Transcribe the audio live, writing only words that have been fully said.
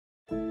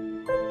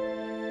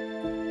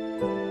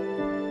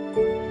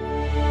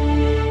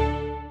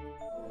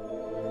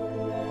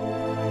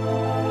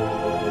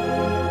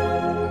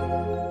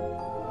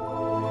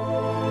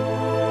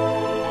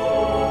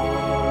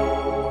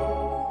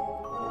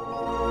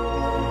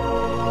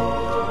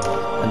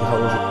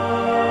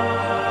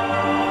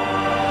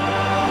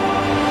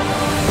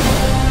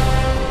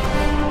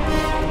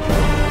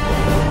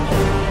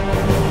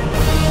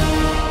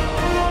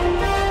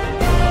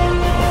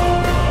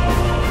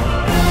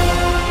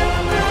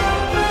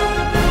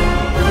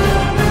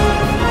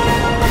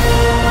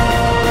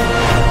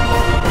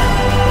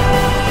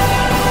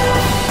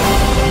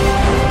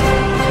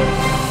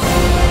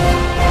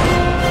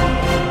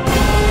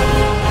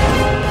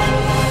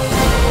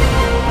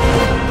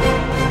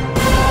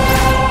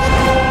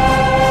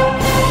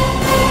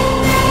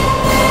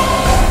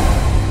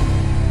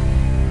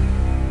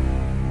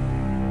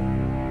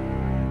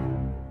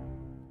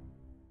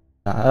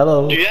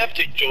Do you have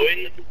to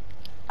join?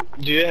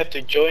 Do you have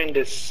to join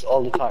this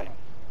all the time,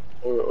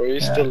 or are you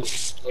still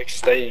like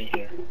staying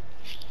here?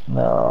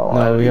 No.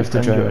 No, we have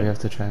to join. We have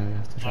to join. We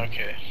have to join.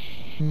 Okay.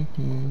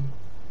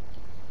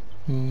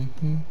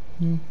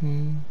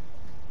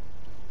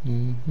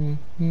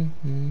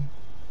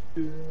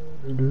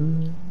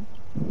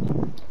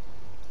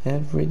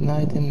 Every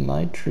night in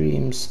my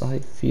dreams I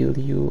feel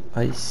you,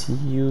 I see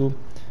you.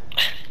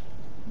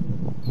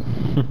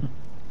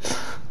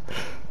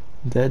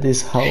 That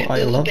is how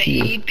I love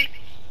you.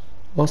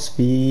 Oh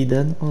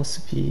Sweden,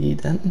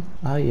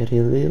 I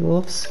really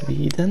love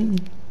Sweden.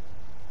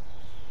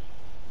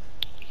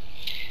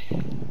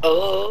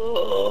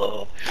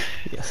 Oh,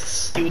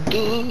 Yes. you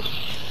do.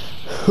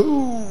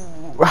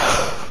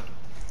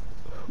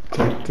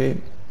 Okay.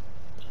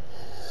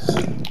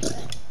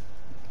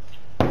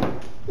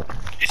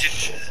 Is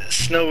it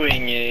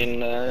snowing in?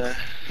 No.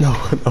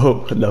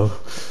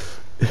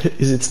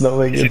 Is it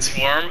snowing? Is it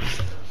warm?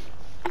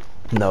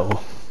 No.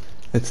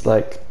 It's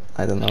like,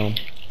 I don't know,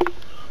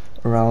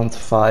 around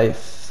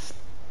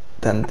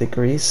 5-10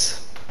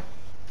 degrees.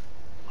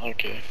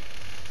 Okay.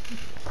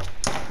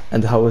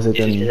 And how is it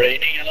Is in? it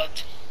raining a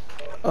lot?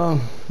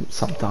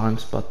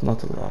 Sometimes, but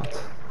not a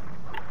lot.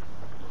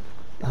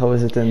 How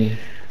is it in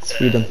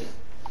Sweden?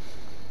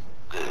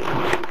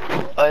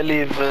 I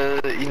live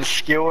in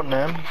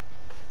Skåne.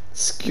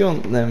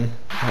 Skåne.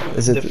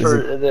 Is The it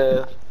north?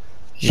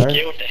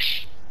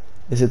 Skåne.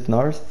 Is it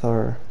north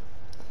or?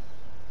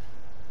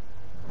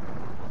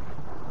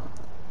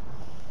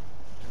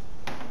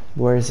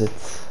 Where is it?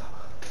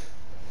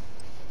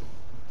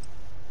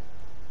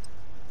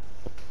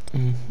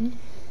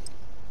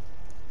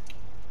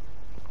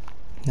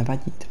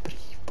 Nevadí, dobrý,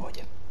 v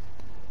pohodě.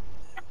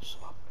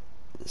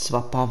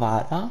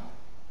 Svapavára?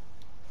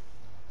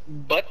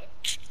 But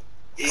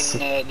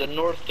in the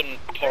northern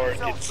part,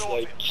 it's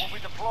like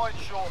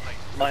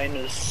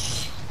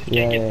minus. You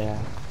can get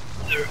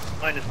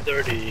minus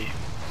 30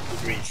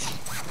 degrees.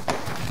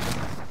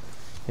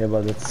 Yeah,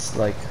 but it's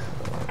like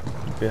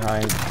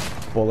behind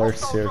polar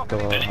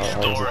circle. Or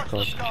how is it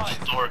called?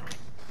 It's dark.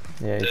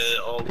 Yeah, it's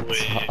All the way,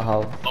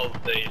 half. all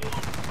day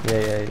long.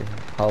 Yeah,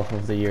 half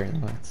of the year.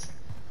 No, it's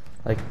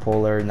like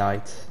polar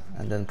night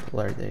and then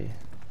polar day.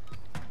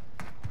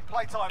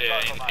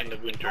 Yeah, in the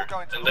winter.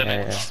 And then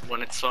it's,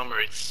 when it's summer,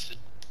 it's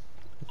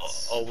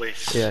always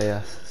sun.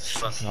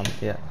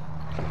 Yeah.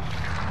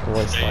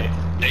 Always like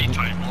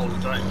daytime all the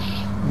time.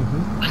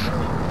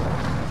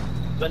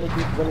 When it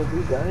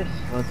is, guys,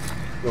 let's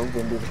go and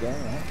do it again,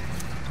 right?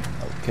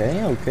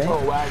 Okay.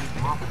 Oh, wow.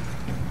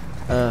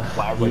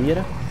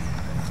 Here.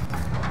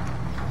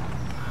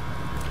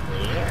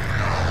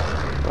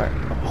 Where?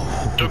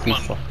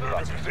 Dogman.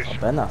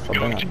 Fabena.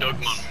 Going to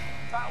Dogman.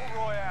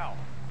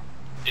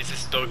 This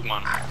is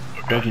Dogman.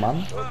 Okay. Dogman?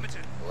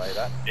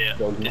 Yeah,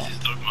 this is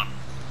Dogman.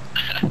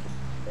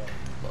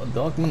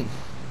 Dogman.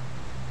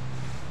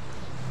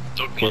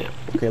 Dogman.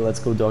 Okay, let's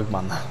go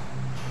Dogman.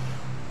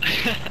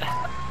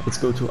 Let's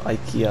go to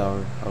IKEA,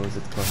 or how is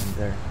it called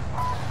there?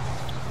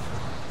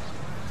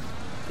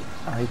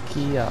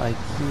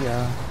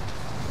 IKEA.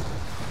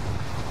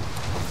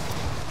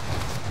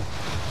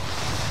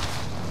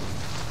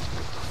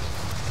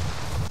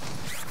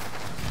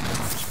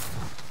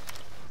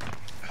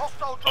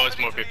 Oh, it's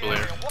more people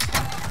here.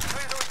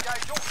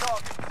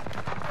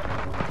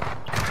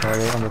 Are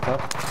they on the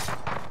top?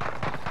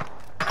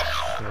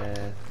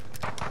 Yeah.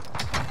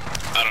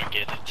 I don't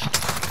get it.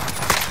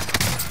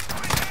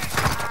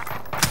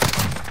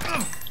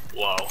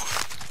 Wow.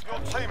 Your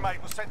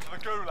teammate was sent to the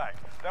gulag.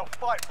 They'll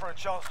fight for a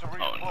chance to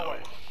redeploy. Oh no.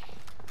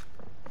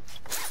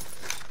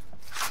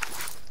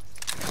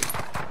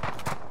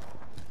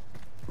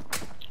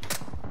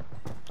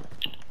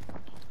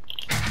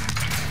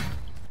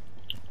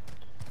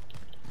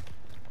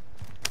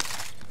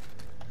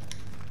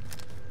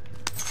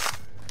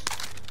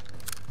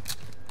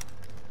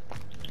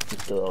 You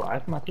still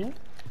alive, Matthew?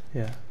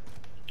 Yeah.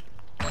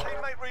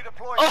 Teammate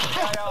redeployed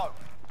to KO.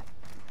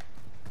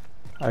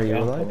 Are you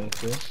alive? Coming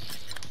through.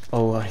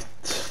 Oh,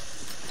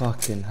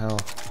 fucking hell.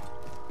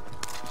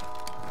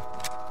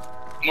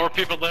 More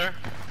people there.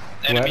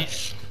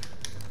 Enemies.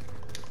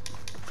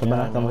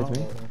 Fabena, come with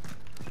me.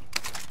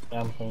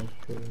 Yeah, I'm coming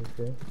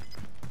through.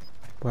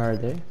 Where are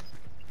they?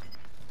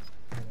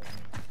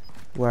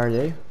 Where are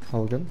they,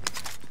 Holgen?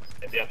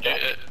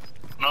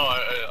 No,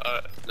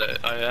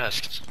 I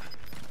asked.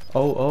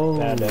 Oh.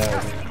 Yeah, they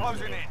are.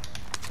 Closing in.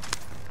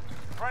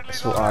 Friendly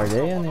So are they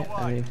loadout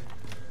on any? the way.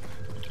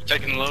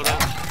 Taking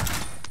loadout.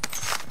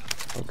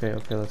 Okay,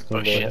 let's go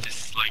Oh there. shit,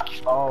 this is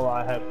like. Oh,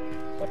 I have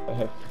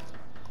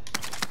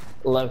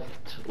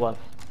left one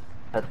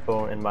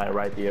headphone in my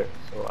right ear,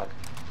 so I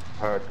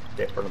heard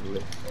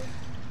differently.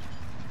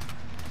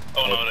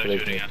 Oh no, they're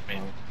shooting at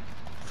me.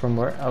 From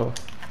where? Oh.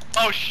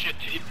 Oh shit,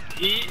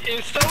 he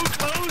is so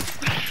close!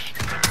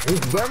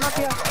 Where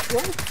Matthew?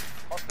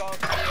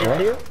 What?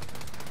 Here?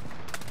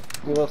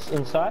 He was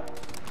inside.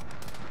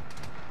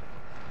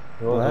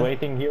 He was What?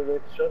 waiting here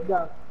with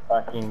shotgun.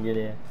 Fucking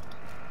idiot.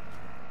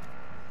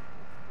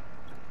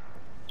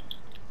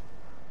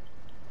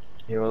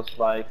 He was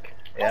like,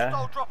 yeah,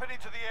 Hostile dropping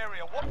into the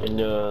area. What? in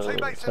the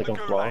Teammates in the second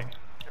floor. gulag.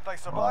 If they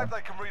survive,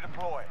 they can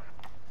redeploy.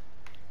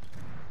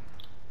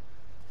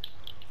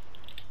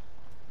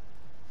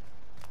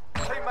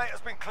 Teammate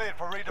has been cleared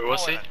for redeployment. Where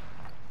was he?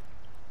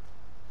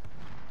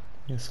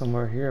 He's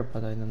somewhere here, but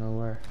I don't know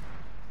where.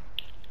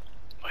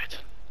 Wait.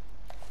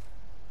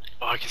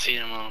 Oh, I can see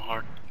him on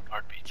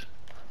heartbeat.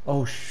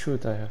 Oh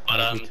shoot, I have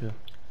But, maybe too.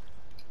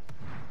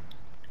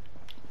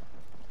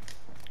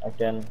 I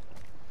can.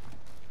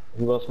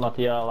 He was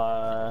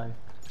Mattia.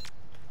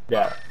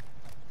 Yeah.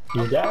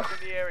 He's there? In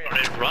the area. Are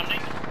they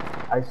running?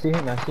 I see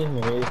him.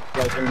 He's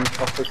like in these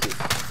offices.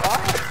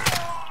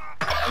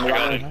 I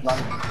got him.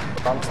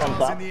 On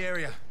top. In the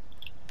area.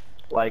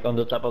 Like on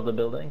the top of the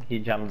building. He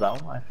jumped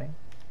down, I think.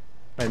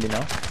 Maybe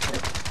no.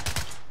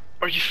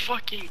 Are you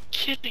fucking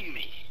kidding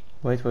me?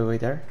 Wait,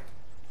 there?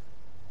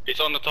 He's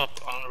on the top,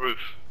 on the roof.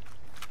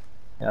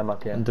 Yeah,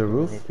 Mattia. On the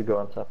roof? You need to go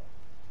on top.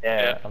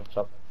 Yeah, Yeah. on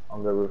top.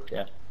 On the roof,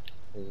 yeah.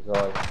 This is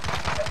all.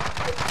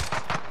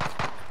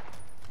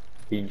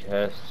 He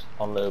has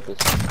unloaded.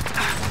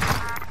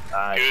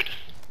 Nice. Good.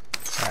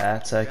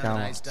 That's a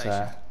count.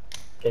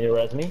 Can you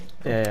res me?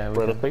 Yeah, we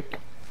Real can. quick.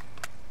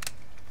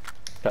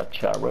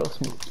 Gotcha, real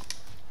smooth.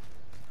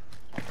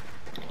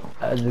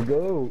 Let's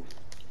go.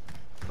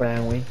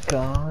 When we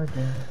got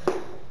it.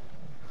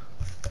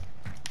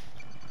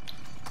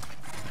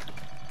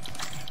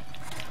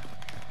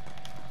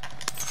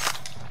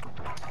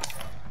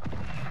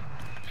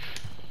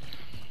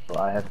 So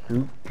I have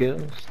 2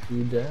 kills,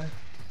 2 deaths.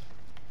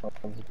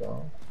 Let's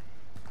go.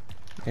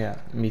 Yeah,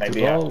 me too.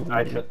 Maybe Oh,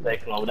 I should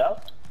take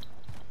loadout.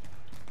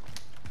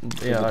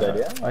 yeah, Good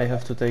idea. I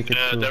have to take it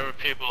Yeah, too. there were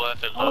people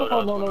at the Oh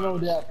loadout. no,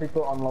 there are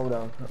people on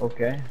loadout.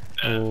 Okay.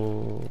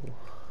 Oh.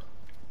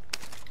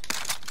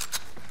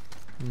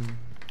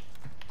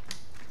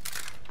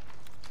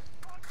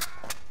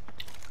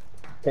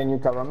 Can you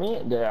cover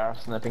me? They are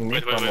snapping me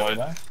Wait, from wait.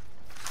 loadout.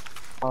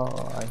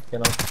 Oh, I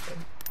cannot.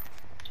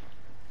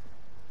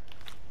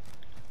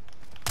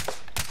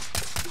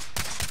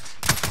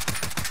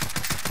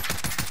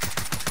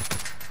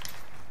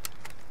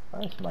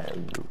 Where's my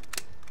loot?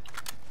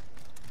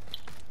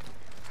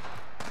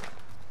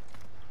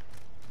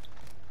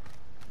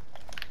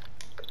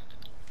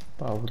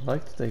 I would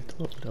like to take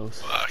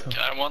those. Fuck,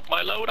 I want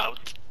my loadout.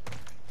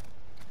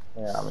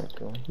 Yeah, me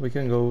too. We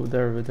can go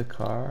there with the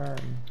car.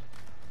 And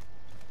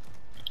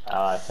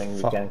I think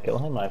we Fuck. can kill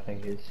him. I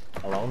think he's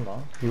alone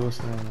now. he was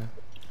on it.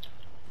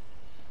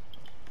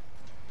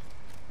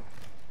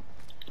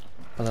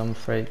 But I'm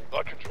afraid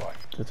I can try.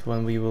 that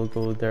when we will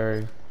go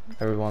there,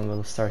 everyone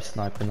will start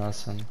sniping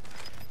us and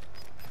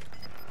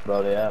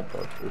But yeah,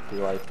 but if you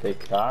like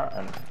take car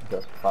and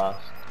just fast.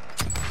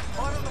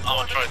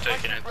 I'll try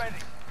taking it. Ready.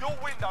 Your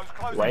window's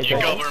closing. Wait, You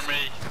wait. cover me.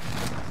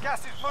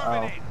 Gas is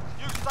moving in.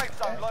 New safe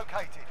zone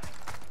located.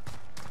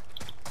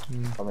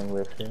 Coming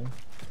with him.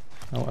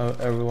 now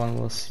everyone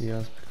will see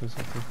us because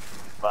of it.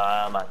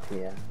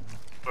 Mattia.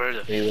 Where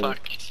the He will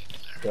fuck is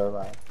he?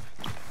 survive.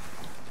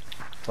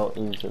 So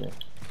easily.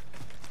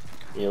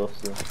 You'll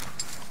see.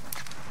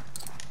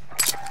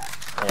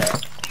 Yeah, Oh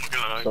my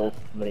god, so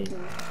many.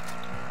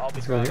 I'll be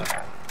Let's go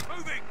here.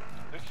 moving.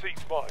 This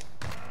seat's mine.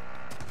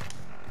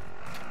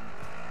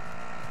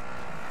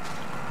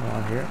 No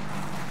one here.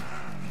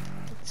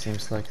 It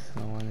seems like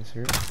no one is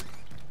here.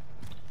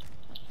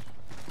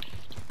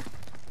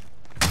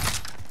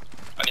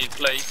 I need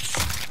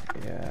plates.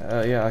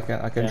 Yeah, yeah,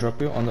 I can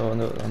drop you on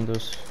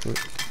those.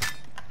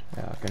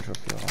 Yeah, I can drop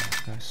you all,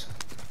 guys.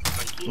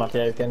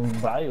 Mattia, you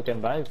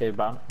can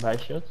buy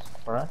shots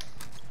for us.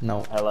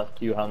 No. I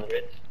left you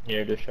 100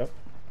 near the shop.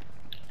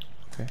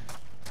 Okay.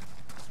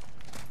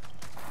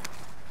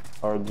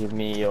 Or give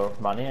me your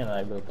money and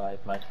I will buy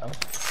it myself.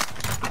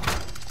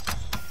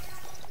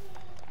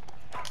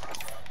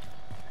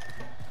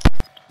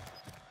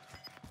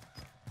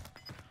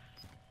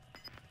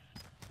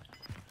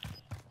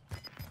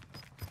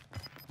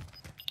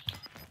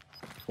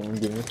 Can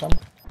you give me some?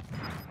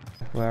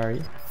 Where are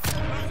you?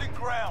 Losing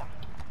ground.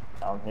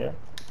 Down here.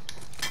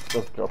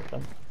 Just drop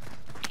them.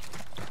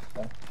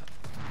 Okay.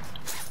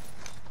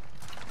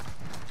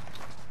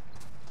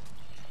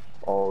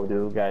 Oh, do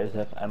you guys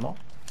have ammo?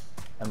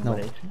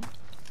 Ammunition?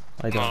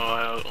 I No, don't.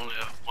 I only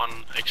have 1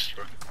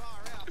 extra.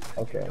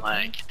 Okay.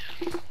 Like,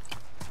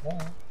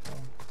 Yeah.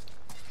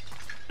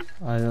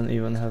 I don't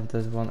even have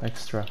that one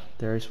extra.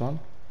 There is one.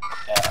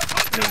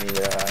 Me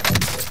neither.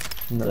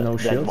 No That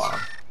shields. one.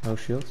 No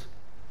shields.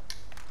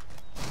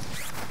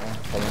 Yeah,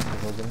 coming to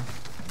hold them.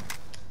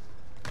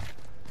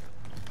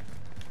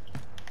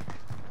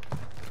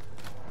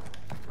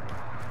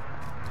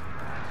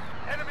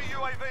 Enemy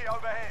UAV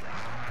overhead.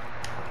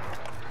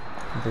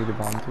 Take the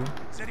bomb too.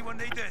 Does anyone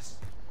need this?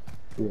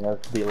 We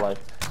have to be like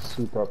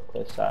super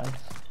precise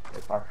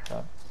with our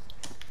shots.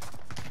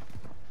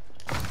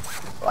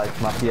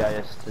 Like Mattia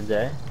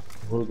yesterday,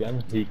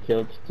 Hooligan, he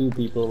killed 2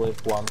 people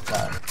with 1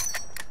 time.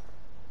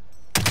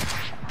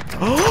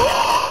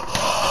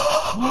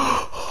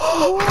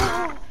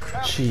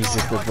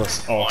 Jesus, that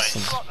was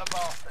awesome. Got the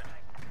bastard.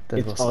 That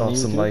It's was on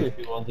awesome. YouTube Like if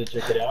you want to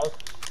check it out.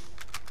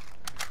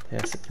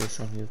 Yes, it is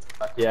on YouTube.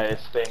 But yeah,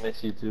 he's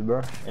famous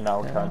YouTuber in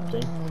our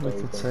country. We you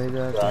could can say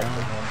that. subscribe Yeah.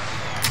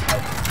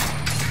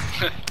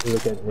 to him.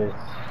 Look at his,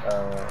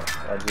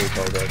 what do you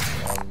call that?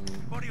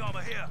 Body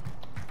armor here.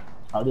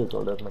 How do you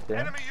call that, Mateo?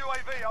 Enemy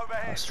UAV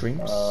overhead.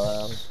 Streams.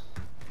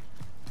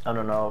 I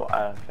don't know,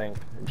 I think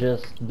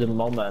just the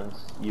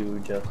moments you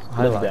just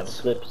clip them,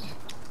 Highlights.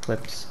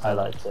 clips,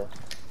 highlights, yeah.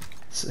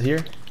 It's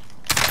here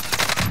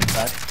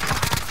Right?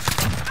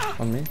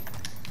 on me.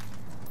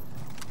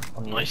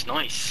 On you. Nice,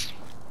 nice.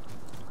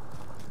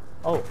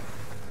 Oh.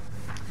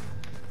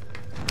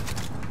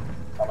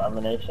 Some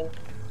ammunition.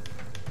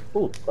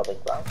 Ooh, stopping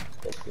ground.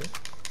 Thank you.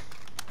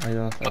 I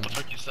don't What have. the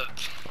fuck is that?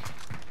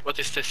 What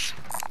is this?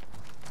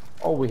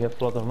 Oh, we have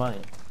a lot of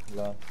money.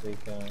 Last week,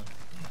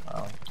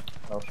 oh,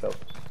 no shows.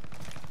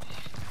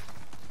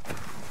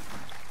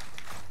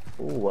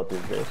 Ooh, what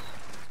is this?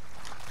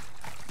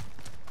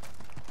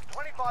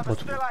 25 are What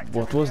still active.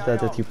 what in was the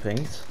that AO. that you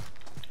pinged?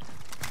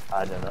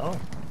 I don't know.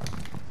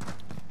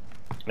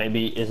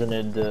 Maybe isn't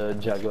it the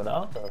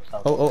Juggernaut or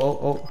something?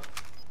 Oh.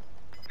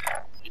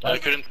 I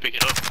couldn't pick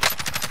it up.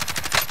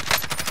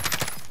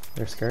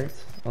 They're scared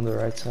on the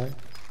right side.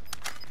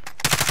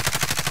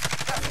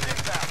 Gas is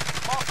inbound.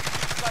 Marking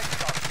the safe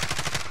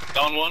zone.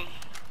 Down one.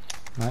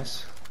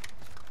 Nice.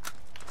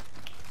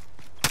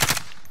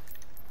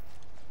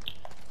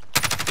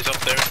 He's up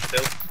there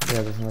still.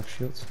 Yeah, doesn't have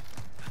shields.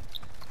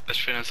 Let's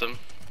finish him.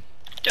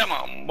 Come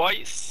on,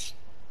 boys.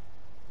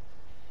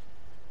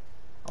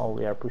 Oh,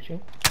 we are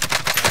pushing.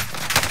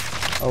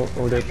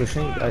 Oh, they're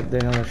pushing. They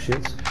don't have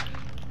shields.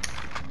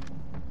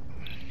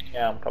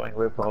 Yeah, I'm coming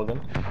with Hogan.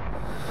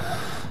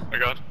 I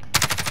got.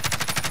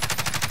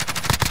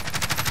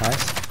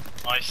 Nice.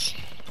 Nice.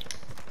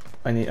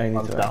 I need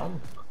I'm to.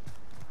 down.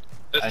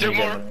 There's I two need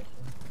more.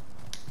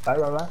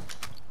 ammunition.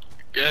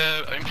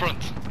 Bye. In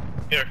front.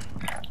 Here.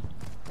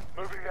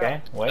 Moving Okay,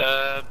 out. wait.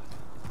 I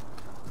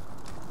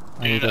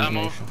Do you need need ammo?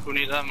 ammunition. Who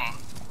needs ammo?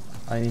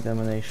 I need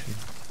ammunition.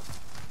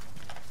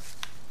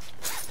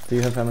 Do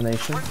you have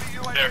ammunition?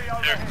 Friendly UAV Here.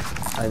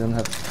 overhead. I don't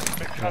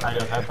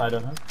have. I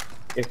don't have.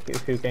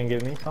 If you can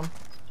give me some,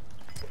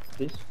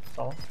 please.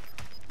 Someone.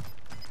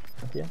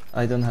 Yeah.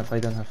 I don't have. I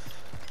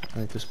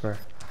need to spare.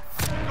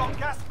 We've got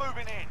gas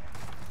moving in.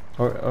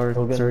 Or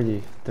Hogan.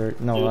 30.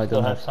 No, Do you I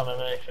still don't have have. some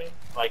ammunition,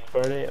 like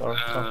 30 or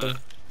something?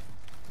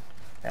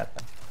 Yeah.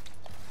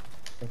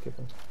 Thank you.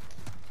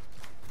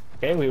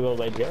 Okay, we will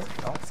wait here.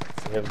 No,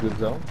 we have good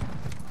zone.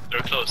 They're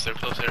close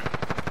here.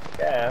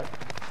 Yeah.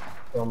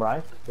 From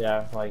right.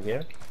 Yeah, like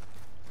here.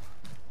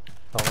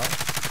 From right.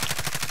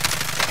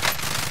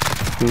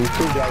 Two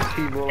guys,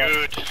 people.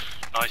 Good.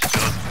 Nice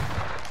job.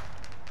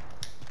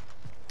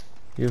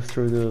 You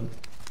threw the.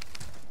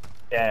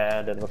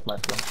 Yeah, that was my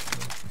plan.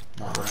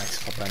 Nice,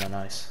 Papana,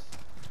 nice.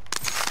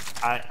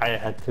 I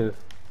had to,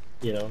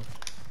 you know,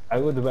 I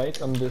would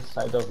wait on this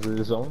side of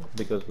the zone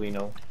because we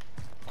know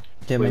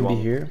Yeah, we maybe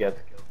won't here. get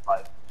killed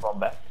by from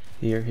back.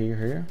 Here.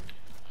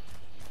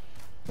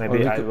 Maybe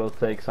we I could- will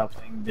take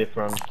something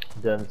different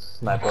than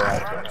sniper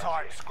Hang rifle.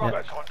 tight. Scrub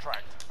Yeah. that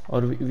contract. Or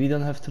we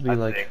don't have to be I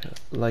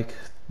like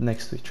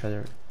next to each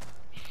other.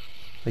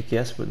 Like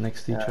yes, but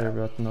next to each other,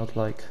 but not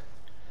like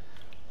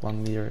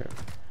 1 meter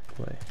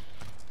away.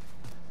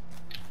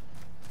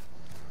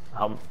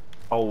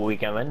 Oh, we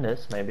can win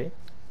this maybe.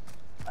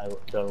 I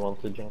don't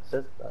want to jinx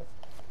it, but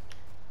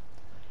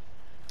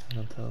I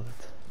don't tell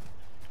it.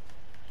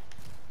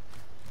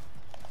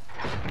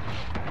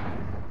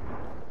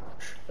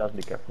 just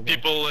be careful.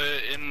 People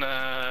in.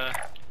 I'm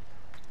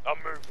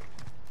moving.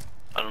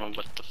 I don't know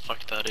what the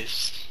fuck that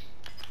is.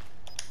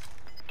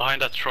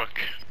 Behind that truck.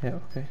 Yeah,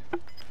 okay.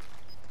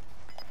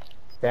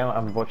 Damn,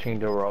 I'm watching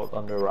the road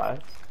on the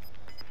right.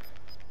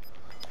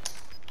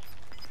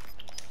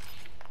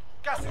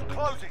 Gas is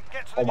closing.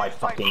 Get to the Oh my new safe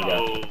fucking zone.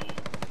 god. Oh.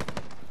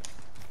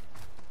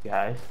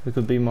 Guys, We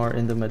could be more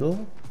in the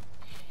middle.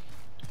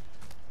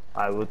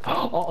 I would.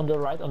 Oh, on the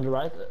right,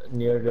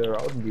 near the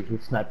road.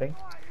 He's sniping.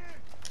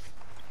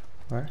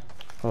 Where?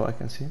 Oh, I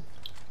can see.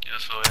 Yeah,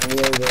 so Near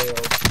the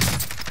road.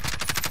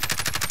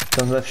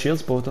 Don't have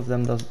shields. Both of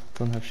them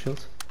don't have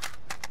shields.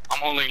 I'm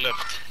holding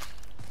left.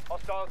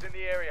 Hostiles in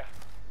the area.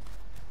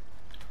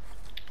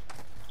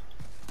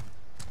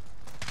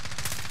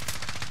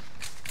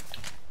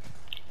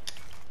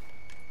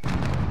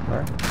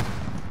 Where?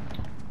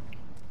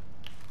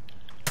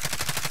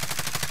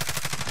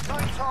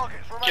 Nine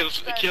targets remain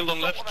standing. Killed on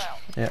Sort left. them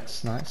out.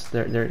 Yes, nice.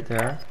 There.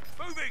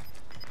 Moving.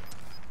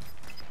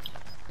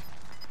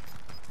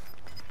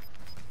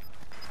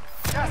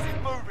 Gas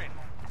is moving.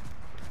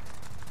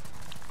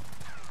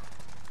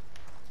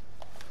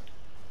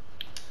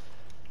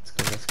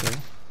 Let's go.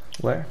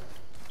 Where?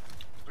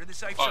 We're in the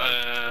safe zone.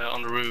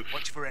 On the roof.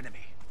 Watch for enemy.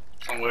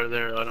 Somewhere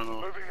there, I don't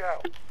know. Moving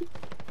out.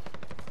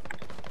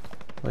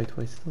 Wait,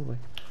 still wait.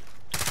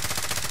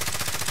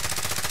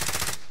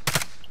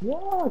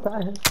 Yeah,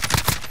 guys.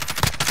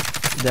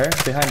 There,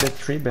 behind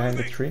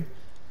the tree.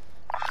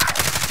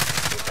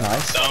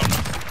 Nice. Down.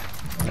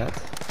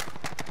 That.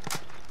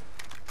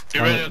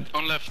 You're ready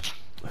on left.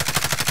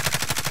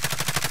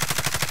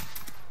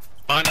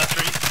 Behind that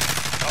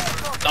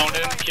tree. Downed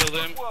him, killed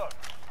him.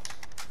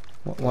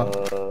 What?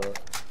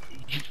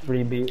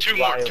 3B. Two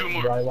more, two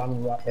more.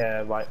 Y1,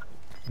 yeah, Y.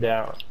 They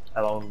are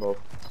alone both.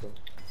 So.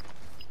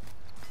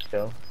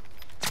 Still.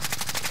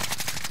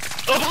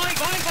 Oh,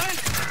 behind!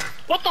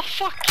 What the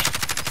fuck?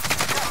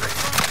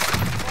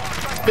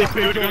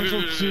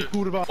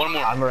 Kurwa. One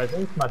more. I'm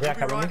ready. Maria,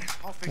 cover me.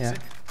 Yeah.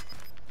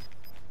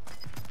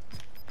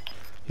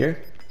 Here?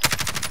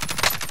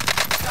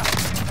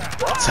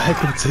 Co je,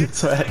 kluci?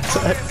 Co je?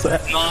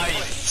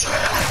 Nice!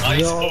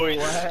 Nice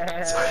boys!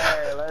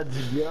 Let's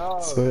go.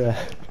 Co je?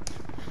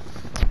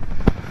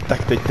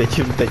 Tak teď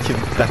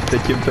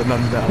jim to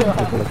nandal.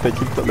 Teď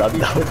jim to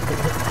nandal.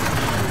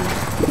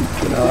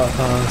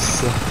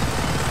 Krása.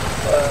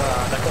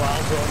 Taková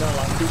zóna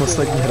lampy.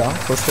 Poslední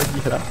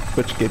hra.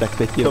 Počkej, tak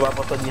teď jim... To byla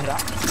poslední hra?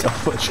 Jo,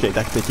 počkej,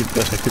 tak teď jim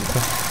to řeknu.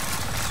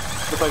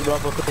 To pak byla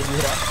poslední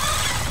hra.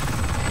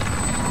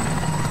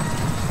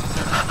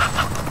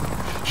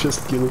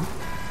 6 kilů.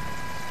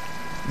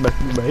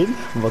 Matthew Main,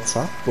 what's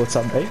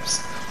up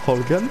babes?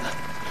 Holgen,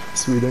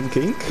 Sweden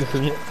King.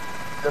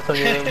 Já jsem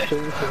nevím,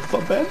 čím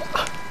Faben.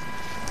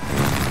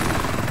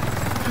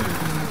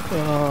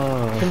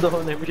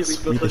 toho nemůže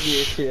být poslední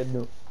ještě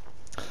jednu.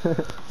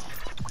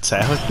 Co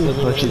je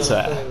hoči, co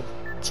je?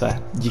 Co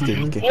je? Díky.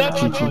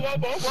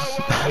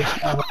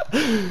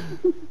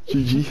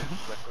 GG.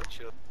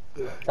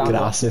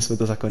 Krásně jsme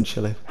to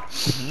zakončili.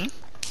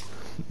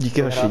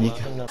 Díky hoši,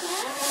 díky.